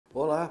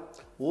Olá,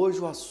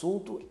 hoje o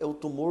assunto é o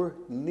tumor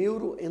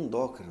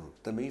neuroendócrino,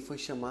 também foi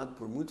chamado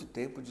por muito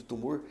tempo de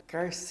tumor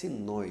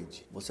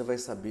carcinoide. Você vai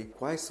saber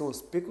quais são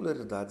as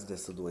peculiaridades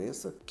dessa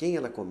doença, quem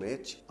ela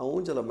comete,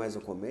 aonde ela mais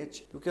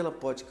acomete e o que ela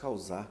pode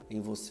causar em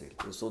você.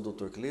 Eu sou o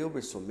Dr.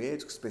 Cleuber, sou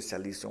médico,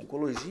 especialista em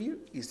oncologia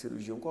e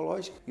cirurgia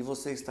oncológica e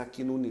você está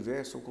aqui no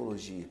Universo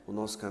Oncologia, o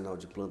nosso canal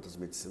de plantas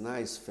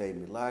medicinais, fé e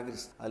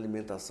milagres,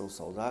 alimentação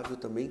saudável e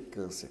também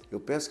câncer. Eu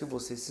peço que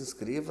você se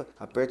inscreva,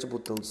 aperte o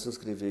botão de se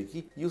inscrever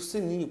aqui e o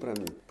sininho para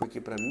mim,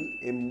 porque para mim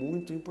é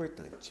muito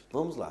importante.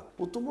 Vamos lá.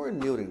 O tumor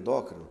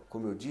neuroendócrino,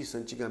 como eu disse,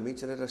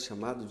 antigamente ele era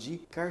chamado de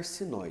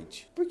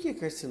carcinoide. Por que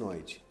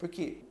carcinoide?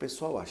 Porque o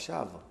pessoal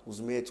achava, os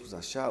médicos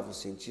achavam, os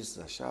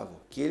cientistas achavam,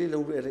 que ele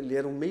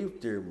era um meio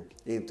termo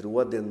entre o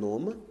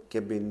adenoma, que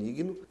é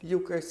benigno, e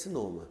o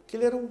carcinoma. Que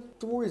ele era um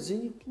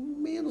tumorzinho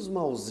menos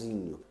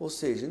malzinho, ou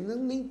seja,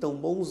 nem tão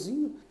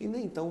bonzinho e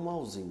nem tão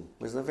malzinho.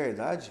 Mas na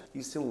verdade,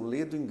 isso é um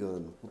ledo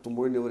engano. O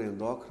tumor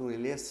neuroendócrino,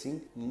 ele é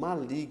sim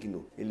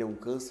maligno. Ele é um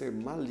câncer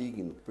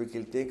maligno, porque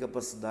ele tem a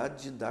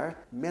capacidade de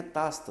dar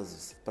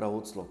metástases para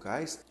outros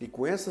locais e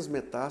com essas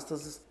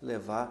metástases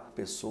levar a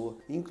pessoa,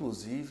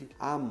 inclusive,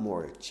 à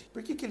morte.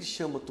 Por que ele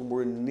chama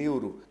tumor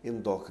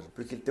neuroendócrino?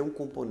 Porque ele tem um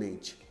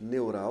componente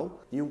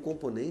neural e um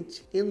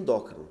componente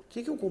endócrino. O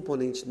que é um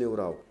componente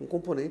neural? Um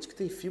componente que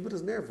tem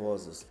fibras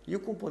nervosas. E o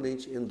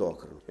componente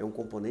endócrino? É um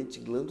componente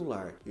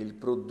glandular. Ele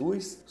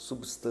produz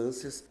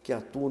substâncias que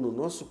atuam no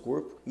nosso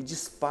corpo e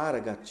dispara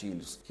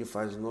gatilhos, que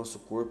faz o nosso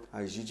corpo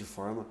agir de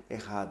forma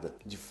errada,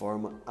 de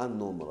forma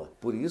anômala.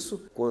 Por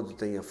isso, quando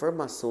tem a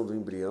formação do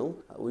embrião,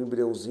 o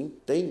embriãozinho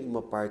tem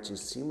uma parte em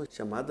cima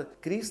chamada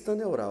crista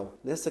neural.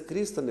 Nessa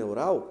crista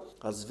neural,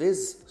 às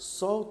vezes,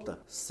 solta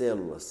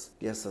células.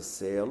 E essas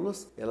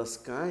células, elas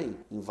caem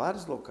em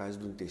vários locais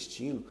do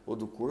intestino ou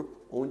do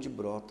corpo onde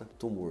brota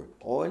tumor.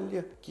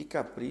 Olha que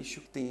capricho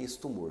que tem esse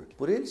tumor.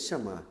 Por ele se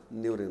chamar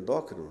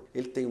neuroendócrino,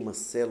 ele tem uma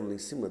célula em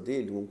cima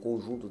dele, um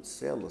conjunto de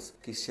células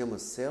que se chama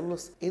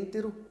células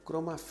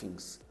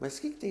enterocromafins. Mas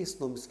o que tem esse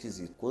nome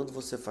esquisito? Quando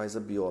você faz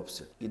a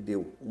biópsia e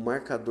deu um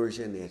marcador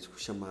genético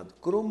chamado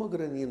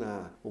cromogranina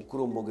A ou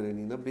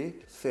cromogranina B,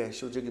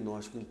 fecha o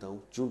diagnóstico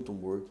então de um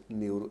tumor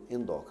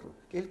neuroendócrino.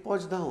 Ele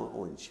pode dar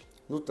onde?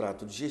 No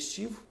trato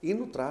digestivo e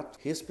no trato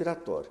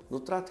respiratório. No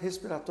trato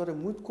respiratório é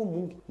muito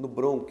comum, no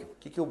brônquio. O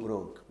que é o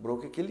brônquio? O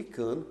brônquio é aquele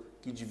cano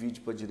que divide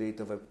para a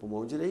direita, vai para o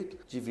pulmão direito,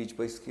 divide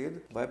para a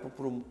esquerda, vai para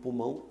o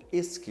pulmão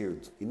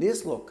esquerdo. E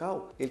nesse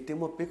local, ele tem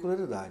uma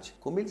peculiaridade.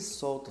 Como ele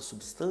solta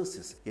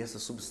substâncias, e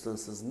essas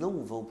substâncias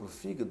não vão para o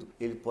fígado,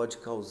 ele pode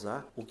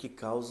causar o que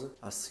causa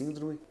a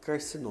síndrome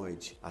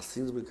carcinoide. A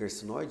síndrome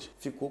carcinoide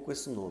ficou com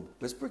esse nome.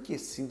 Mas por que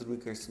síndrome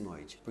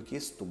carcinoide? Porque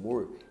esse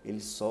tumor, ele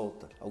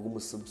solta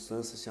algumas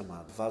substâncias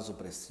chamadas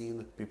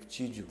vasopressina,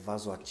 peptídeo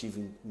vasoativo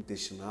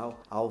intestinal,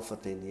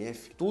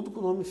 alfa-TNF, tudo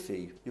com nome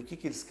feio. E o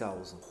que eles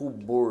causam?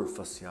 Rubor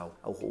facial,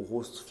 o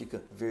rosto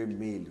fica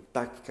vermelho,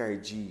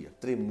 taquicardia,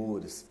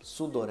 tremores,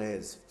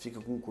 sudorese,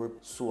 fica com o corpo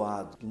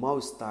suado,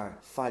 mal-estar,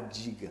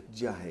 fadiga,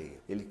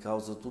 diarreia. Ele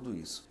causa tudo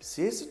isso.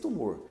 Se esse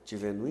tumor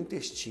tiver no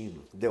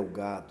intestino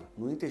delgado,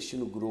 no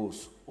intestino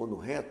grosso ou no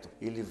reto,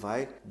 ele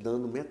vai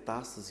dando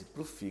metástase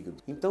para o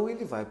fígado. Então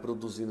ele vai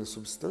produzindo a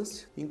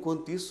substância,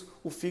 enquanto isso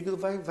o fígado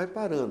vai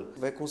parando,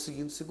 vai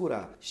conseguindo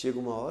segurar. Chega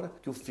uma hora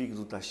que o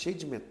fígado está cheio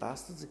de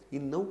metástase e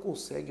não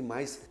consegue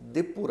mais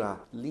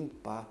depurar,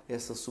 limpar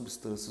essas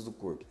substâncias do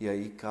corpo. E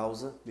aí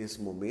causa,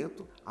 nesse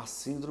momento, a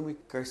síndrome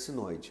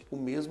carcinoide. O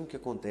mesmo que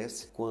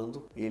acontece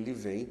quando ele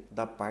vem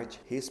da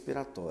parte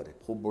respiratória.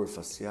 Rubor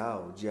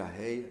facial,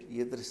 diarreia e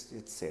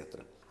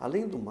etc.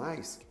 Além do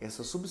mais,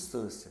 essa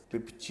substância,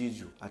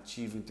 peptídeo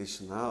ativo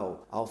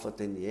intestinal,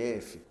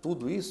 alfa-TNF,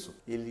 tudo isso,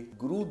 ele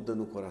gruda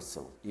no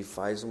coração e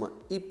faz uma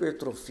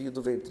hipertrofia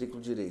do ventrículo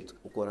direito.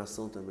 O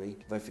coração também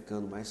vai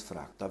ficando mais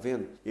fraco. Tá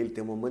vendo? Ele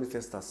tem uma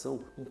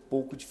manifestação um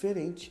pouco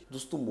diferente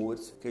dos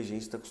tumores que a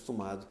gente está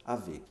acostumado a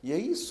ver. E é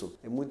isso,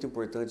 é muito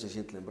importante a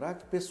gente lembrar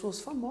que pessoas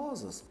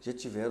famosas já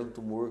tiveram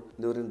tumor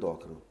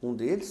neuroendócrino. Um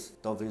deles,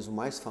 talvez o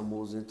mais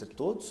famoso entre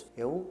todos,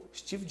 é o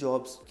Steve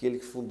Jobs, que ele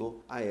que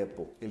fundou a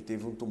Apple. Ele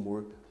teve um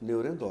tumor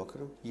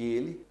neuroendócrino e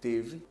ele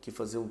teve que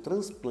fazer um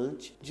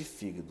transplante de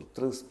fígado.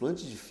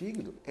 Transplante de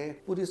fígado é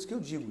por isso que eu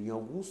digo, em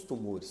alguns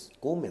tumores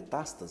com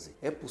metástase,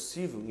 é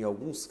possível, em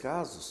alguns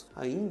casos,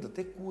 ainda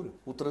ter cura.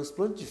 O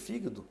transplante de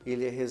fígado,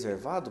 ele é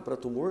reservado para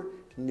tumor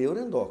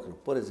neuroendócrino.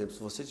 Por exemplo,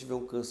 se você tiver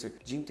um câncer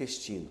de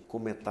intestino com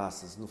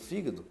metástases no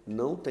fígado,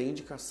 não tem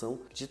indicação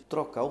de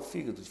trocar o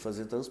fígado, de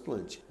fazer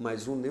transplante.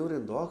 Mas o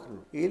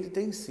neuroendócrino, ele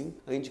tem sim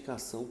a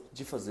indicação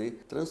de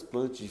fazer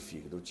transplante de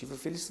fígado. Eu tive a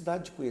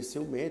felicidade de conhecer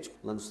um médico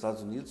lá nos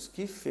Estados Unidos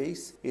que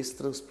fez esse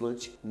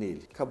transplante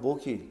nele. Acabou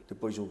que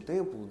depois de um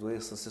tempo a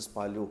doença se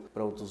espalhou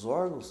para outros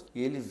órgãos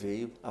e ele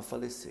veio a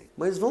falecer.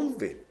 Mas vamos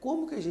ver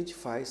como que a gente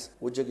faz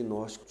o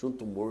diagnóstico de um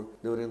tumor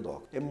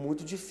neuroendócrino. É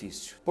muito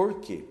difícil. Por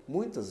quê?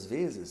 Muitas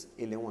vezes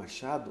ele é um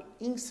achado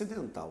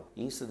incidental.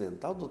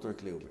 Incidental, Dr.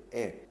 Kleuber?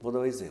 Vou dar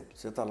um exemplo.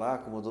 Você está lá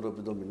com uma dor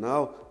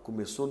abdominal,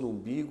 começou no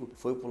umbigo,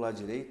 foi para o lado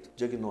direito,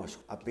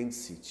 diagnóstico,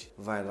 apendicite.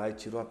 Vai lá e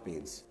tira o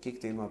apêndice. O que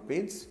tem no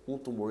apêndice? Um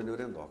tumor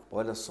neuroendócrino.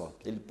 Olha só,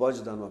 ele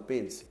pode dar no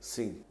apêndice?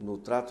 Sim. No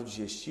trato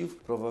digestivo,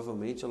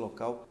 provavelmente é o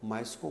local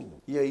mais comum.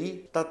 E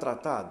aí, está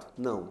tratado?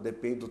 Não.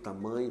 Depende do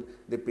tamanho,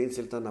 depende se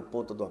ele está na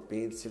ponta do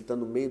apêndice, se ele está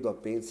no meio do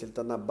apêndice, se ele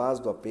está na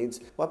base do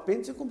apêndice. O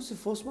apêndice é como se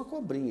fosse uma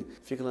cobrinha,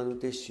 fica lá no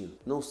intestino.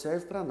 Não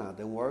serve para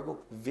nada, é um órgão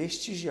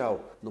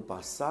vestigial. No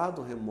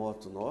passado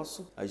remoto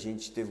nosso, a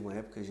gente teve uma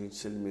época que a gente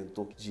se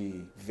alimentou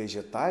de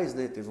vegetais,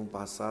 né? Teve um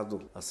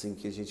passado assim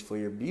que a gente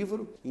foi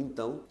herbívoro,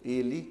 então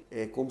ele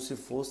é como se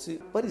fosse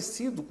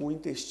parecido com o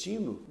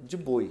intestino de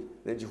boi,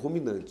 né? De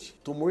ruminante.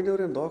 Tumor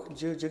neuroendócrino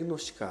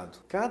diagnosticado.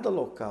 Cada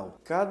local,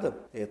 cada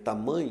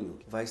tamanho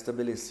vai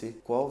estabelecer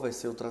qual vai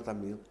ser o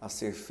tratamento a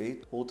ser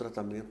feito ou o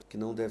tratamento que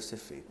não deve ser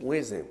feito. Um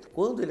exemplo,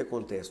 quando ele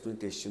acontece no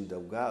intestino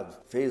delgado,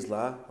 fez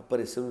lá,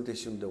 apareceu no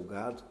intestino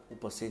delgado, o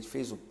paciente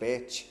fez o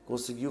PET,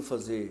 conseguiu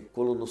fazer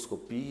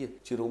colonoscopia,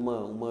 tirou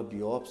uma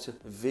biópsia,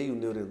 veio o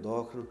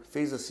neuroendócrino,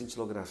 fez a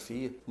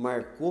cintilografia,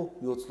 marcou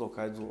em outros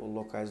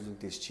locais do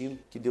intestino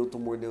que deu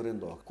tumor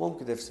neuroendócrino. Como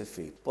que deve ser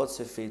feito? Pode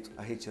ser feito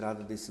a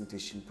retirada desse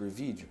intestino por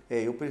vídeo?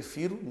 Eu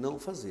prefiro não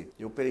fazer.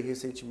 Eu operei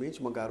recentemente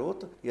uma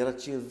garota e ela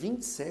tinha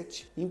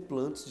 27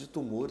 implantes de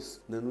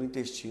tumores, né, no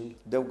intestino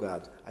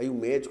delgado. Aí o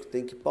médico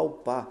tem que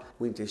palpar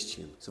o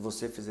intestino. Se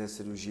você fizer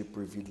cirurgia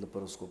por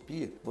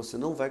videolaparoscopia, você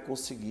não vai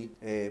conseguir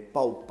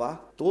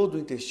palpar todo o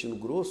intestino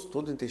grosso,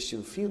 todo o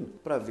intestino fino,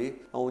 para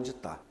ver aonde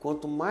está.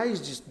 Quanto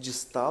mais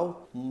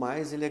distal,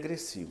 mais ele é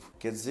agressivo.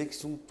 Quer dizer que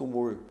se um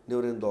tumor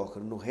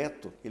neuroendócrino no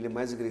reto, ele é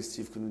mais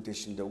agressivo que no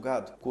intestino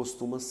delgado?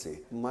 Costuma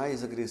ser.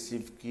 Mais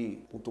agressivo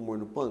que um tumor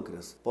no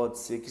pâncreas? Pode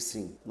ser que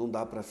sim. Não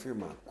dá para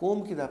afirmar.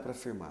 Como que dá para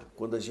afirmar?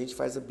 Quando a gente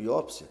faz a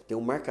biópsia, tem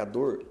um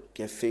marcador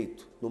que é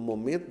feito no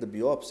momento da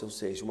biópsia, ou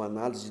seja, uma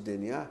análise de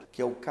DNA,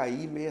 que é o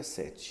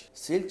KI67.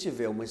 Se ele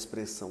tiver uma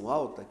expressão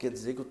alta, quer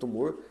dizer que o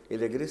tumor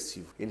ele é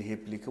agressivo, ele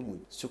replica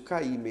muito. Se o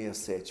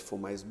KI67 for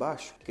mais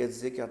baixo, quer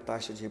dizer que a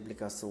taxa de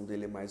replicação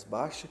dele é mais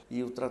baixa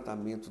e o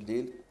tratamento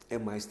dele é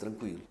mais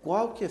tranquilo.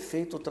 Qual que é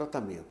feito o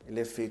tratamento? Ele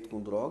é feito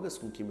com drogas,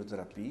 com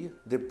quimioterapia.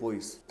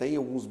 Depois tem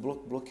alguns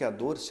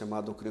bloqueadores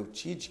chamados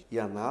ocreotide e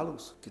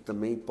análogos que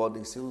também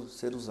podem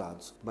ser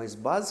usados. Mas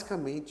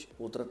basicamente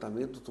o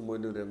tratamento do tumor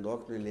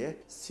neuroendócrino ele é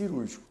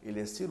cirúrgico.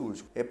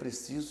 É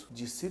preciso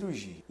de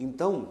cirurgia.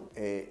 Então,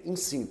 em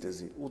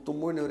síntese, o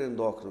tumor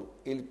neuroendócrino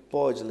ele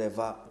pode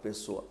levar a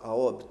pessoa a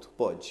óbito?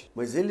 Pode.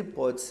 Mas ele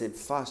pode ser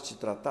fácil de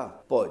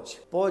tratar?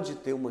 Pode. Pode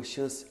ter uma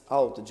chance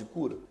alta de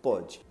cura?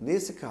 Pode.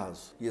 Nesse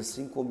caso, e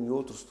assim como em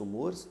outros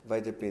tumores, vai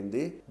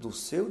depender do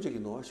seu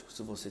diagnóstico,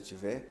 se você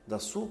tiver, da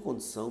sua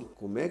condição,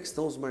 como é que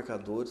estão os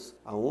marcadores,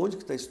 aonde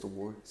que está esse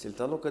tumor, se ele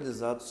está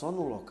localizado só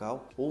num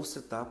local ou se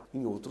está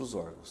em outros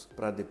órgãos.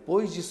 Para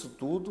depois disso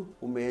tudo,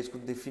 o médico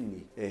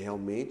definir,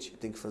 realmente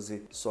tem que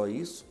fazer só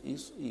isso,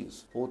 isso e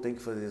isso, ou tem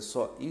que fazer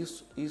só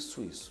isso,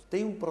 isso, isso.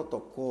 Tem um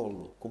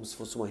protocolo, como se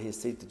fosse uma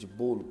receita de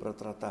bolo para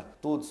tratar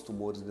todos os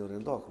tumores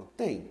neuroendócrinos?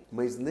 Tem,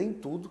 mas nem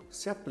tudo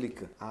se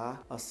aplica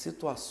às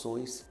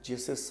situações de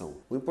exceção.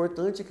 O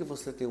importante é que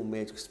você tenha um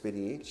médico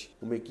experiente,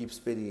 uma equipe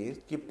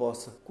experiente que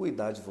possa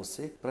cuidar de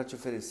você para te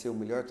oferecer o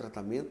melhor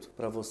tratamento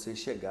para você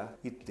chegar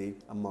e ter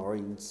a maior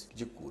índice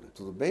de cura.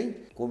 Tudo bem?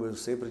 Como eu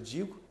sempre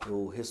digo,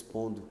 eu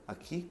respondo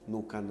aqui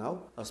no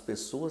canal as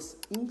pessoas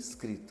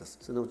inscritas.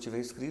 Se não tiver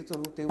inscrito, eu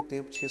não tenho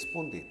tempo de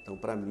responder. Então,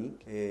 para mim,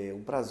 é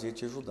um prazer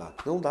te ajudar.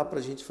 Não dá para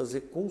a gente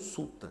fazer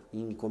consulta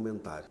em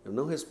comentário. Eu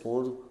não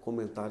respondo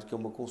comentário que é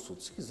uma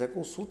consulta. Se quiser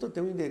consulta,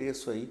 tem um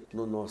endereço aí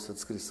na nossa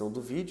descrição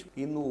do vídeo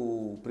e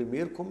no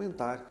primeiro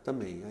comentário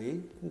também.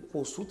 Aí, com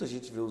consulta, a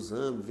gente vê o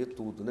exame, vê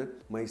tudo, né?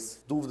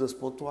 Mas dúvidas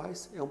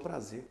pontuais, é um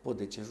prazer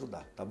poder te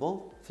ajudar, tá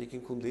bom? Fiquem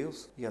com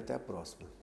Deus e até a próxima.